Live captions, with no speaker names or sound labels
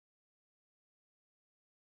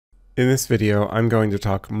In this video, I'm going to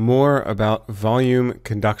talk more about volume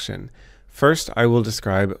conduction. First, I will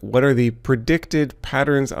describe what are the predicted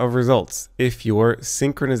patterns of results if your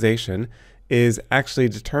synchronization is actually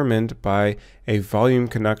determined by a volume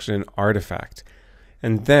conduction artifact.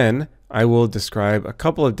 And then I will describe a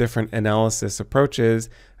couple of different analysis approaches,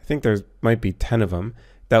 I think there might be 10 of them,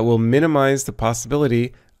 that will minimize the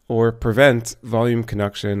possibility or prevent volume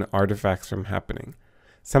conduction artifacts from happening.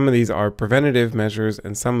 Some of these are preventative measures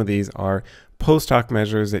and some of these are post hoc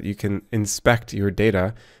measures that you can inspect your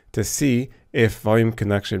data to see if volume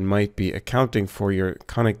conduction might be accounting for your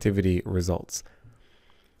connectivity results.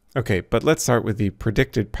 Okay, but let's start with the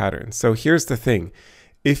predicted pattern. So here's the thing.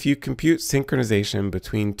 If you compute synchronization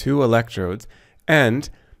between two electrodes and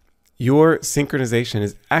your synchronization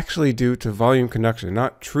is actually due to volume conduction,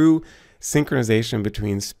 not true synchronization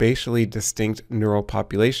between spatially distinct neural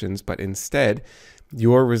populations, but instead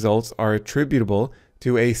your results are attributable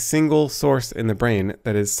to a single source in the brain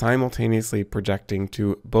that is simultaneously projecting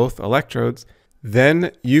to both electrodes, then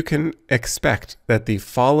you can expect that the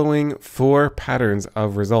following four patterns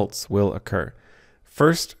of results will occur.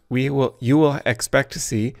 First, you will expect to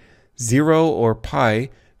see 0 or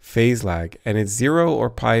pi phase lag, and it's 0 or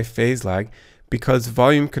pi phase lag because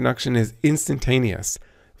volume conduction is instantaneous.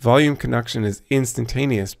 Volume conduction is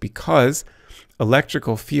instantaneous because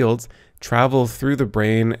electrical fields travel through the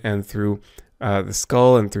brain and through the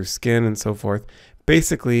skull and through skin and so forth,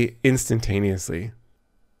 basically instantaneously.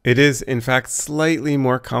 It is, in fact, slightly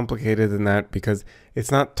more complicated than that because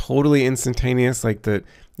it's not totally instantaneous, like the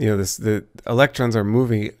electrons are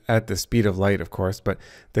moving at the speed of light, of course, but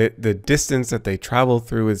the distance that they travel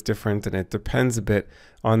through is different, and it depends a bit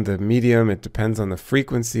on the medium, it depends on the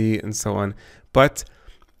frequency, and so on. But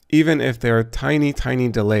even if there are tiny, tiny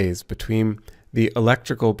delays between the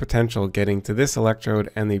electrical potential getting to this electrode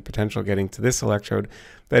and the potential getting to this electrode,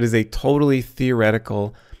 that is a totally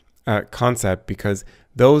theoretical concept because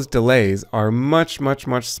those delays are much, much,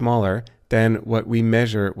 much smaller than what we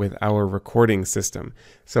measure with our recording system.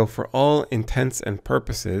 So for all intents and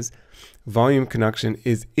purposes, volume conduction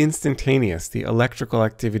is instantaneous. The electrical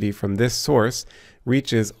activity from this source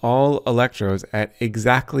reaches all electrodes at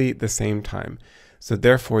exactly the same time. So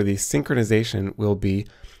therefore, the synchronization will be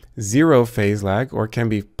 0 phase lag, or can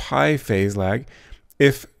be pi phase lag,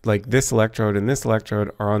 if like this electrode and this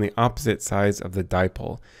electrode are on the opposite sides of the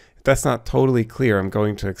dipole. If that's not totally clear, I'm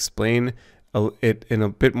going to explain it in a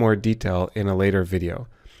bit more detail in a later video.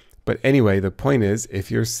 But anyway, the point is,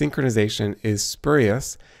 if your synchronization is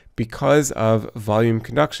spurious because of volume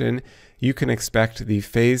conduction, you can expect the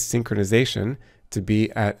phase synchronization to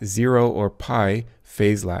be at 0 or pi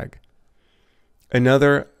phase lag.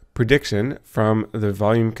 Another prediction from the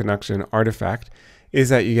volume conduction artifact is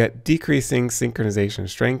that you get decreasing synchronization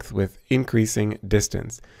strength with increasing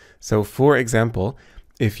distance. So for example,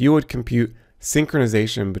 if you would compute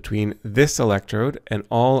synchronization between this electrode and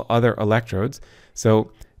all other electrodes,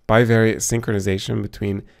 so bivariate synchronization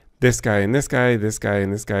between this guy and this guy, this guy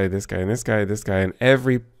and this guy, this guy and this guy, this guy, and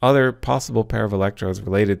every other possible pair of electrodes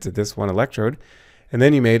related to this one electrode, and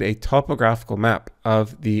then you made a topographical map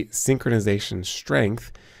of the synchronization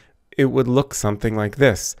strength, it would look something like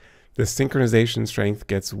this. The synchronization strength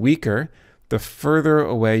gets weaker the further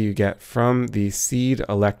away you get from the seed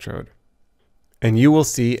electrode. And you will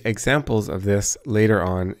see examples of this later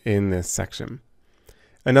on in this section.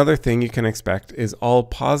 Another thing you can expect is all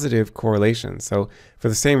positive correlations. So for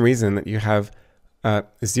the same reason that you have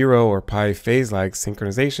 0 or pi phase lag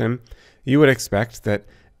synchronization, you would expect that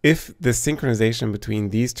if the synchronization between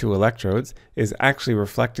these two electrodes is actually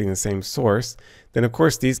reflecting the same source, then of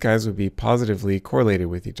course these guys would be positively correlated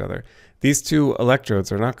with each other. These two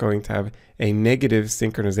electrodes are not going to have a negative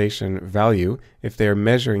synchronization value if they are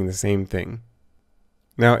measuring the same thing.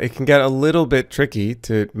 Now, it can get a little bit tricky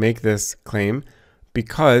to make this claim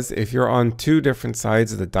because if you're on two different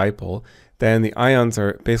sides of the dipole, then the ions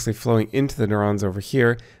are basically flowing into the neurons over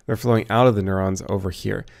here, they're flowing out of the neurons over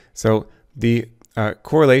here. So the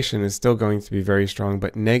correlation is still going to be very strong,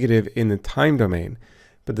 but negative in the time domain.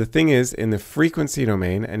 But the thing is, in the frequency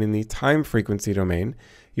domain and in the time frequency domain,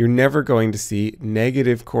 you're never going to see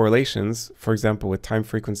negative correlations. For example, with time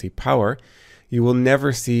frequency power, you will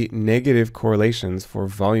never see negative correlations for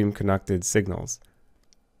volume conducted signals.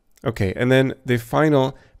 Okay, and then the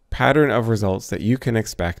final pattern of results that you can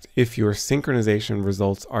expect if your synchronization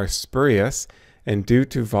results are spurious and due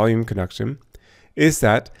to volume conduction is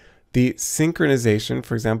that the synchronization,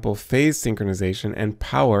 for example, phase synchronization and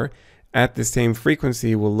power at the same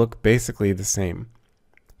frequency will look basically the same.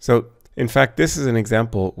 So In fact, this is an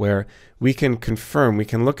example where we can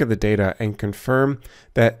look at the data and confirm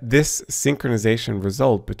that this synchronization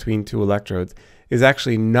result between two electrodes is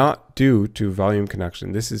actually not due to volume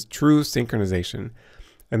conduction. This is true synchronization.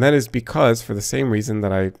 And that is because, for the same reason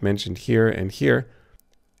that I mentioned here and here,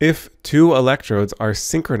 if two electrodes are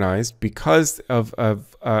synchronized because of an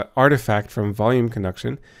artifact from volume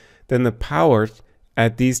conduction, then the power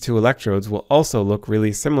at these two electrodes will also look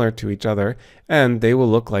really similar to each other, and they will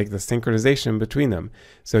look like the synchronization between them.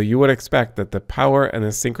 So you would expect that the power and the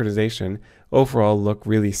synchronization overall look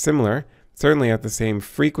really similar, certainly at the same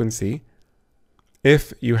frequency,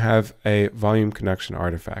 if you have a volume conduction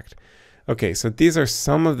artifact. Okay, so these are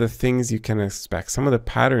some of the things you can expect, some of the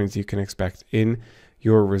patterns you can expect in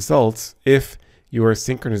your results if your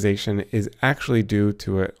synchronization is actually due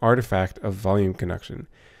to an artifact of volume conduction.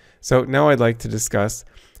 So now I'd like to discuss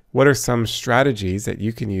what are some strategies that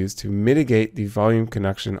you can use to mitigate the volume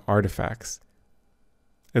conduction artifacts.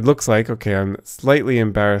 It looks like, okay, I'm slightly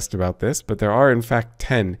embarrassed about this, but there are in fact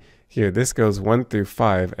 10 here. This goes 1 through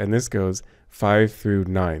 5, and this goes 5 through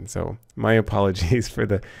 9. So my apologies for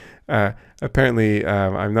the, apparently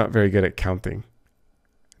I'm not very good at counting.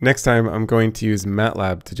 Next time I'm going to use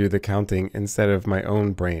MATLAB to do the counting instead of my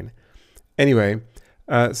own brain. Anyway,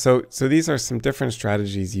 so these are some different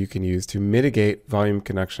strategies you can use to mitigate volume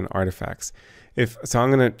conduction artifacts. So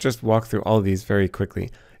I'm going to just walk through all of these very quickly.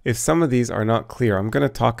 If some of these are not clear, I'm going to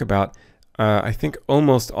talk about, I think,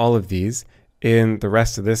 almost all of these in the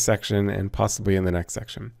rest of this section and possibly in the next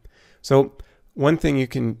section. So one thing you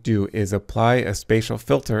can do is apply a spatial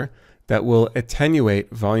filter that will attenuate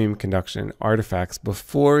volume conduction artifacts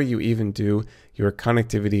before you even do your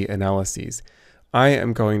connectivity analyses. I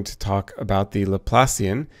am going to talk about the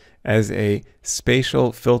Laplacian as a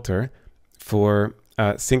spatial filter for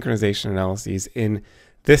synchronization analyses in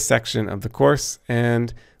this section of the course.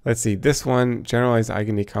 And let's see, this one, generalized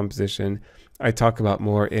eigendecomposition, I talk about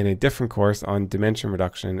more in a different course on dimension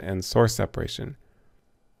reduction and source separation.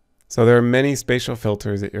 So there are many spatial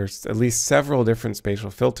filters, there's at least several different spatial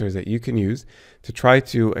filters that you can use to try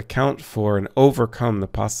to account for and overcome the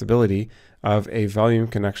possibility of a volume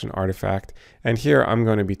conduction artifact. And here I'm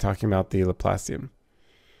going to be talking about the Laplacian.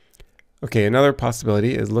 Okay, another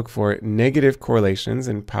possibility is look for negative correlations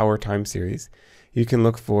in power time series. You can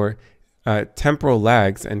look for temporal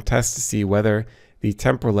lags and test to see whether the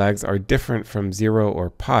temporal lags are different from 0 or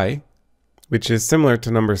pi, which is similar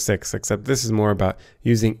to number 6, except this is more about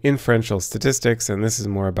using inferential statistics, and this is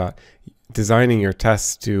more about designing your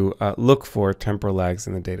tests to look for temporal lags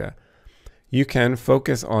in the data. You can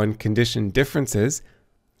focus on condition differences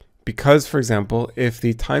because, for example, if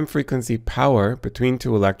the time frequency power between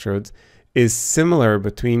two electrodes is similar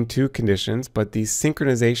between two conditions, but the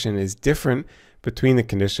synchronization is different between the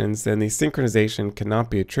conditions, then the synchronization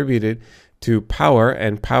cannot be attributed to power,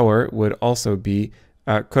 and power would also be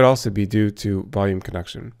could also be due to volume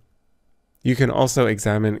conduction. You can also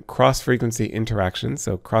examine cross-frequency interactions,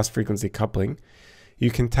 so cross-frequency coupling.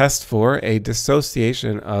 You can test for a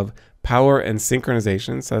dissociation of power and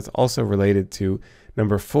synchronization, so that's also related to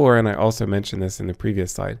number 4, and I also mentioned this in the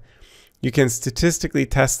previous slide. You can statistically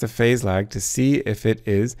test the phase lag to see if it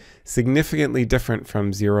is significantly different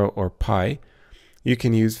from 0 or pi. You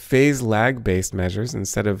can use phase lag-based measures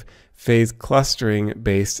instead of phase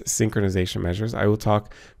clustering-based synchronization measures. I will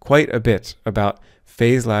talk quite a bit about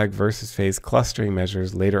phase lag versus phase clustering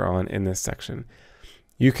measures later on in this section.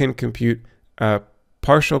 You can compute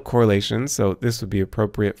partial correlations, so this would be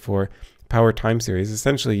appropriate for power time series.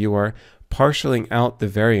 Essentially, you are partialing out the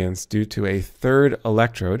variance due to a third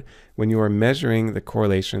electrode when you are measuring the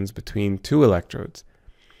correlations between two electrodes.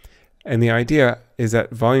 And the idea is that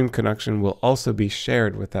volume conduction will also be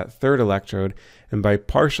shared with that third electrode, and by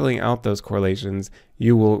partialing out those correlations,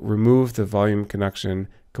 you will remove the volume conduction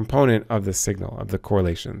component of the signal, of the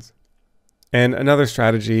correlations. And another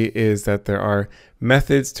strategy is that there are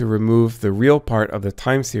methods to remove the real part of the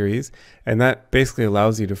time series, and that basically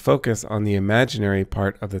allows you to focus on the imaginary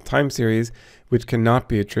part of the time series, which cannot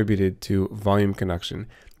be attributed to volume conduction.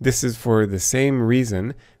 This is for the same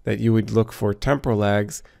reason that you would look for temporal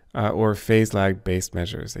lags or phase lag based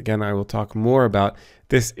measures. Again, I will talk more about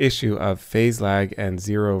this issue of phase lag and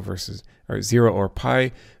 0 or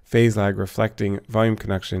pi phase lag reflecting volume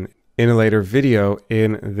conduction in a later video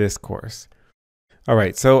in this course. All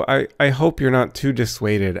right, so I hope you're not too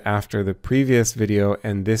dissuaded after the previous video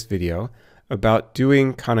and this video about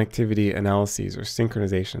doing connectivity analyses or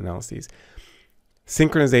synchronization analyses.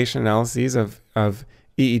 Synchronization analyses of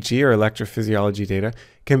EEG or electrophysiology data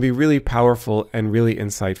can be really powerful and really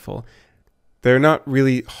insightful. They're not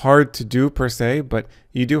really hard to do per se, but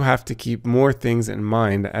you do have to keep more things in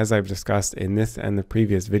mind, as I've discussed in this and the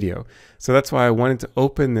previous video. So that's why I wanted to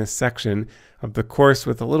open this section of the course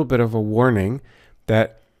with a little bit of a warning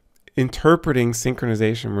that interpreting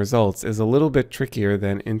synchronization results is a little bit trickier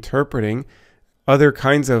than interpreting other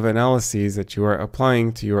kinds of analyses that you are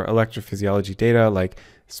applying to your electrophysiology data, like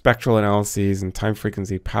spectral analyses and time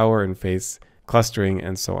frequency power and phase clustering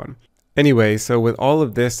and so on. Anyway, so with all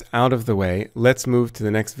of this out of the way, let's move to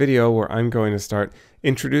the next video where I'm going to start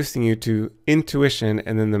introducing you to intuition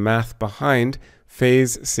and then the math behind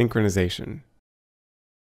phase synchronization.